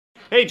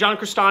Hey, John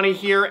Crestani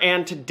here,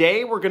 and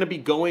today we're going to be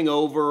going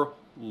over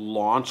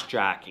launch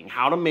jacking,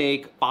 how to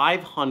make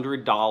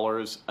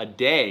 $500 a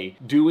day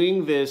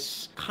doing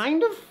this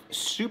kind of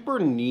super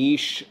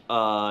niche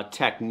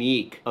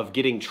technique of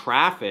getting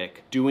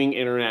traffic doing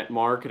internet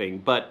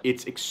marketing, but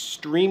it's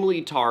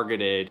extremely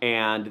targeted,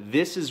 and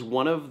this is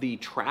one of the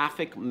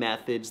traffic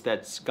methods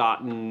that's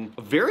gotten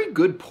a very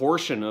good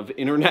portion of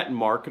internet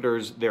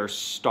marketers their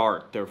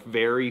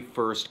very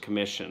first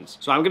commissions.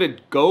 So I'm gonna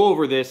go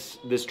over this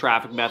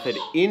traffic method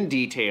in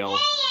detail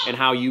and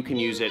how you can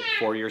use it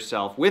for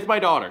yourself with my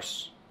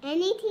daughters.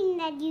 Anything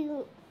that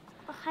you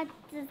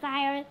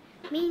desire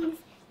means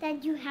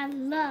that you have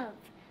love,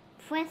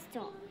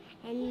 Crystal,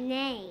 and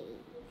Nate,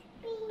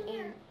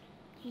 and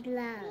you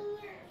love.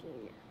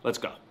 Let's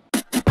go.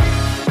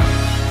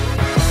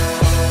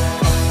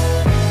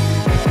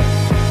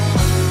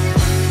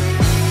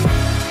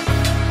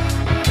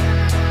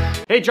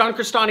 Hey, John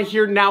Crestani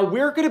here. Now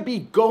we're gonna be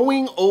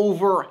going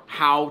over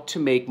how to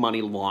make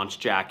money launch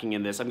jacking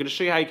in this. I'm gonna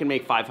show you how you can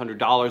make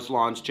 $500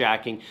 launch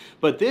jacking,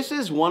 but this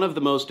is one of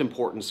the most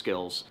important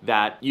skills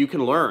that you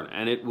can learn,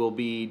 and it will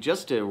be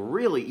just a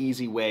really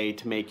easy way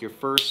to make your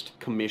first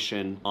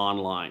commission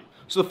online.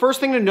 So the first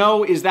thing to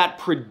know is that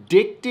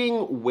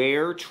predicting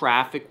where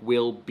traffic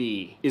will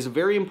be is a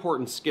very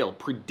important skill.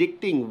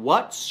 Predicting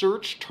what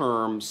search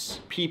terms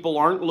people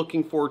aren't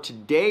looking for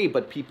today,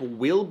 but people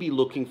will be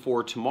looking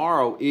for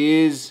tomorrow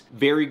is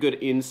very good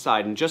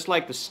insight. And just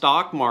like the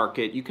stock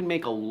market, you can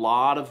make a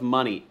lot of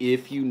money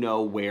if you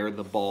know where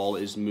the ball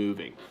is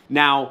moving.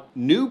 Now,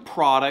 new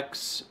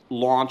products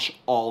launch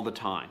all the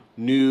time.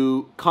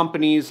 New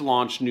companies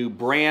launch new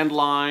brand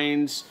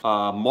lines,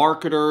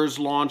 marketers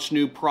launch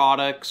new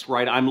products,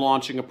 right? I'm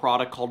launching a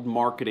product called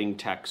Marketing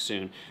Tech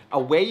soon. A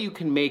way you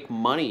can make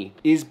money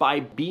is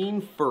by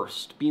being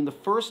the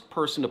first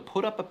person to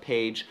put up a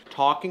page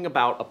talking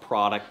about a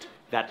product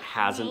that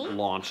hasn't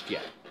launched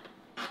yet.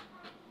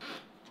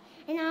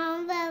 And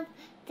all of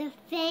the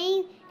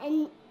fame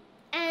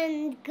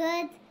and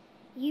good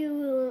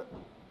you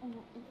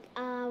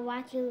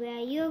watching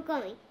where you're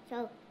going.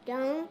 So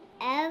don't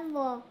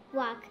ever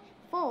walk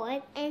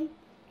forward, and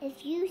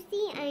if you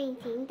see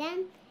anything,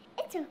 then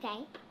it's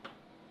okay.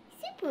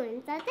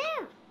 Siblings are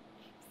there.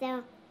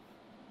 So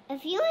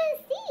if you want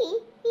to see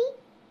me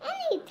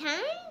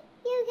anytime,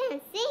 you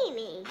can see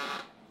me.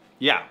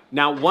 Yeah.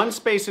 Now, one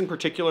space in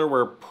particular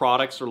where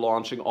products are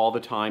launching all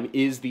the time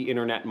is the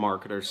internet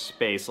marketer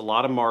space. A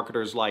lot of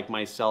marketers like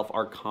myself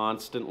are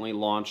constantly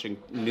launching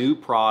new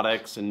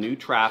products and new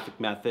traffic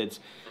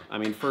methods. I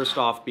mean, first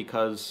off,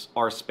 because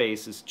our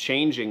space is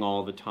changing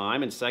all the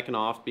time, and second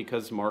off,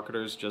 because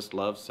marketers just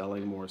love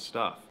selling more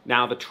stuff.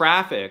 Now, the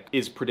traffic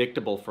is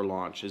predictable for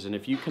launches, and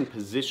if you can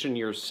position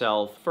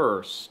yourself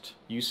first,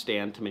 you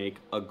stand to make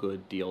a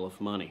good deal of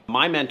money.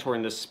 My mentor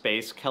in this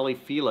space, Kelly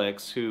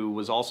Felix, who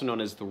was also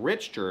known as the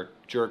Rich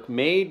Jerk,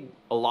 made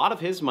a lot of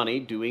his money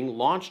doing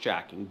launch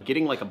jacking,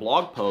 getting like a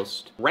blog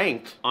post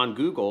ranked on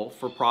Google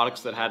for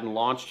products that hadn't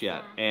launched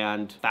yet,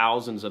 and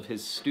thousands of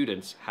his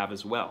students have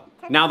as well.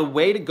 Now, the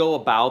way to go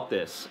about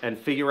this and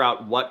figure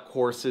out what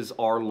courses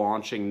are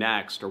launching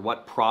next or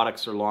what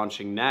products are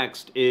launching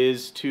next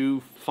is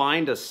to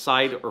find a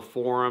site or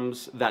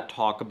forums that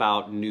talk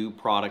about new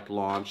product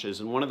launches.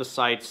 And one of the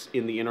sites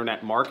in the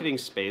internet marketing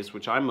space,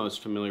 which I'm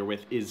most familiar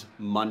with, is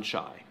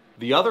Muncheye.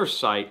 The other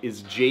site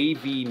is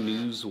JV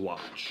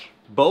Newswatch.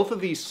 Both of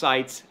these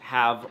sites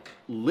have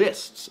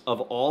lists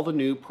of all the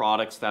new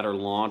products that are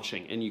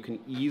launching, and you can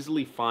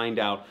easily find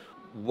out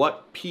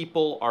what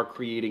people are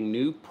creating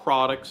new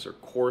products or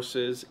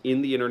courses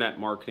in the internet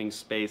marketing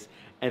space,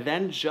 and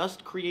then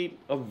just create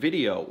a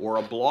video or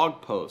a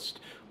blog post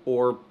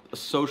or a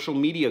social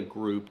media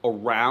group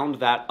around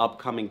that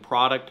upcoming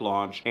product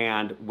launch.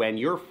 And when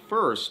you're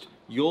first,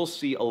 you'll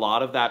see a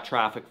lot of that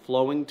traffic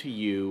flowing to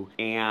you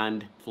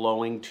and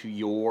flowing to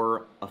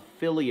your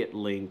affiliate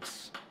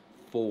links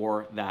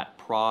for that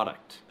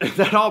product.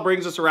 That all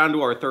brings us around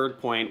to our third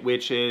point,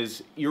 which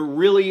is you're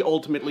really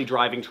ultimately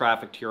driving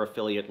traffic to your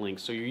affiliate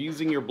links. So you're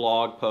using your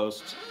blog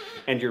posts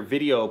and your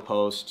video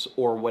posts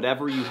or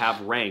whatever you have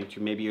ranked,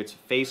 or maybe it's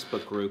a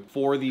Facebook group,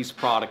 for these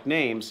product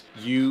names.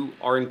 You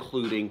are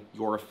including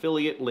your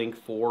affiliate link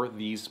for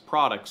these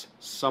products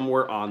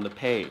somewhere on the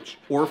page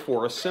or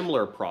for a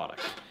similar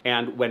product.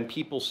 And when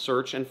people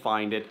search and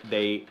find it,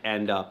 they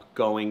end up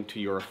going to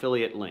your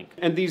affiliate link.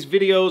 And these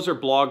videos or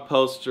blog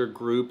posts or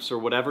groups or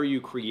whatever you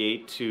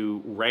create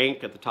to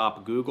rank at the top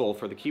of Google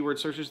for the keyword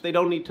searches, they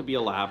don't need to be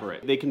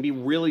elaborate. They can be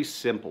really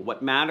simple.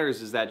 What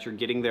matters is that you're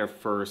getting there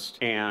first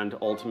and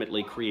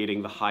ultimately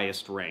creating the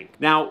highest rank.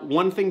 Now,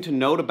 one thing to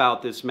note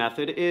about this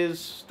method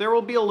is there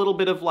will be a little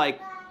bit of like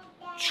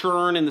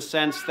churn in the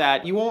sense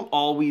that you won't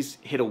always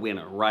hit a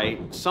winner, right?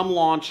 Some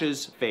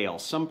launches fail,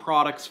 some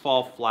products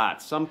fall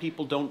flat, some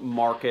people don't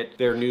market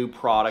their new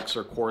products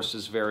or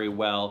courses very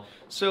well,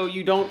 so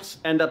you don't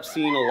end up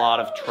seeing a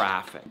lot of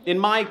traffic. In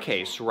my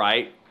case,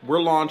 right,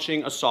 we're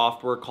launching a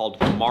software called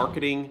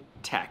Marketing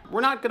Tech.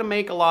 We're not gonna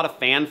make a lot of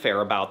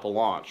fanfare about the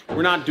launch.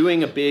 We're not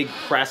doing a big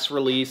press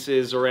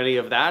releases or any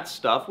of that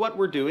stuff. What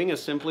we're doing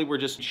is simply we're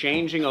just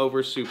changing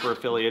over Super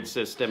Affiliate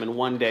System, and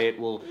one day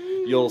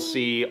you'll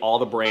see all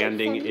the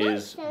branding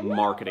is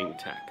Marketing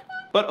Tech.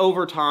 But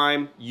over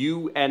time,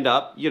 you end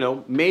up,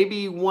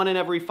 maybe 1 in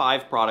every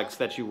 5 products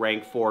that you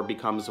rank for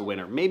becomes a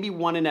winner. Maybe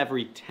 1 in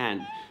every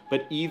 10.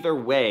 But either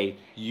way,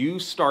 you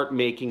start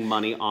making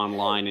money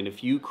online. And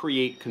if you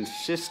create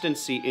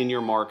consistency in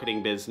your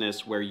marketing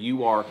business where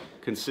you are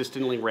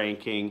consistently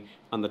ranking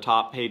on the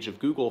top page of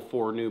Google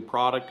for new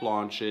product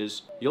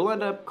launches, you'll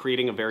end up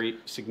creating a very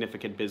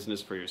significant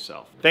business for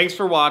yourself. Thanks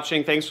for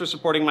watching. Thanks for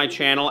supporting my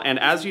channel. And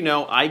as you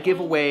know, I give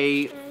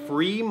away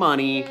free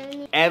money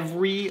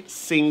every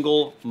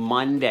single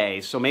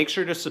Monday. So make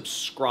sure to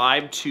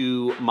subscribe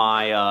to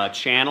my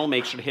channel.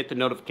 Make sure to hit the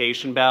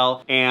notification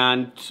bell.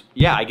 And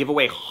yeah, I give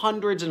away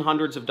hundreds and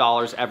hundreds of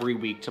dollars every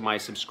week to my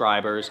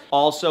subscribers.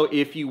 Also,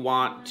 if you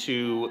want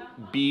to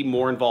be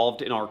more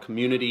involved in our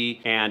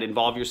community and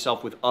involve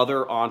yourself with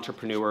other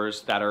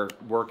entrepreneurs that are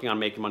working on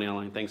making money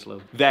online, thanks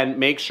Lou, then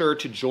make sure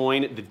to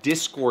join the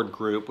Discord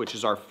group, which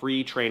is our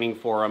free training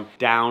forum,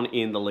 down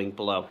in the link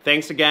below.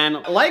 Thanks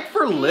again. Like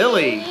for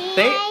Lily.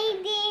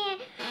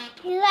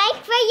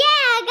 Like for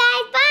you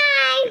guys,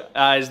 bye!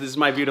 Guys, this is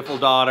my beautiful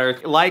daughter.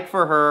 Like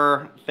for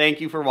her.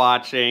 Thank you for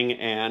watching,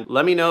 and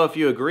let me know if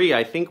you agree.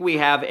 I think we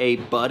have a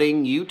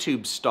budding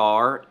YouTube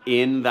star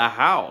in the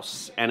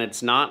house, and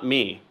it's not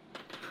me.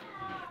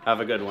 Have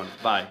a good one.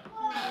 Bye.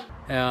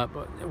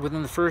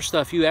 Within the first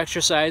few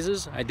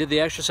exercises, I did the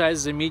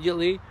exercises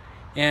immediately,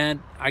 and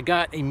I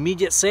got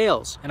immediate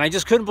sales, and I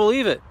just couldn't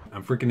believe it.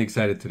 I'm freaking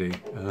excited today.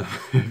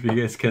 If you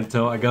guys can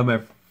tell, I got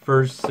my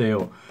first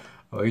sale.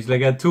 Oh, I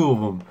got 2 of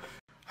them.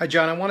 Hi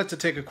John, I wanted to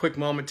take a quick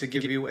moment to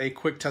give you a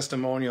quick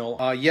testimonial.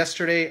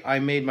 Yesterday I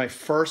made my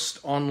first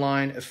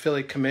online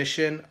affiliate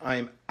commission.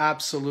 I'm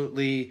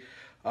absolutely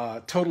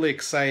totally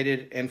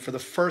excited, and for the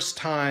first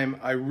time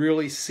I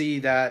really see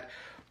that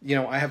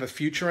I have a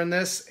future in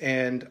this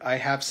and I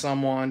have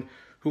someone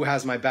who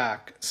has my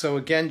back. So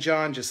again,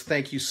 John, just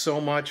thank you so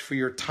much for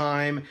your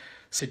time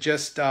to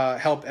just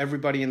help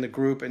everybody in the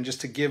group and just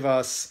to give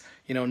us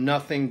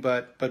nothing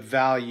but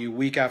value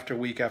week after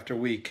week after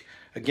week.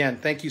 Again,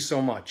 thank you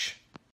so much.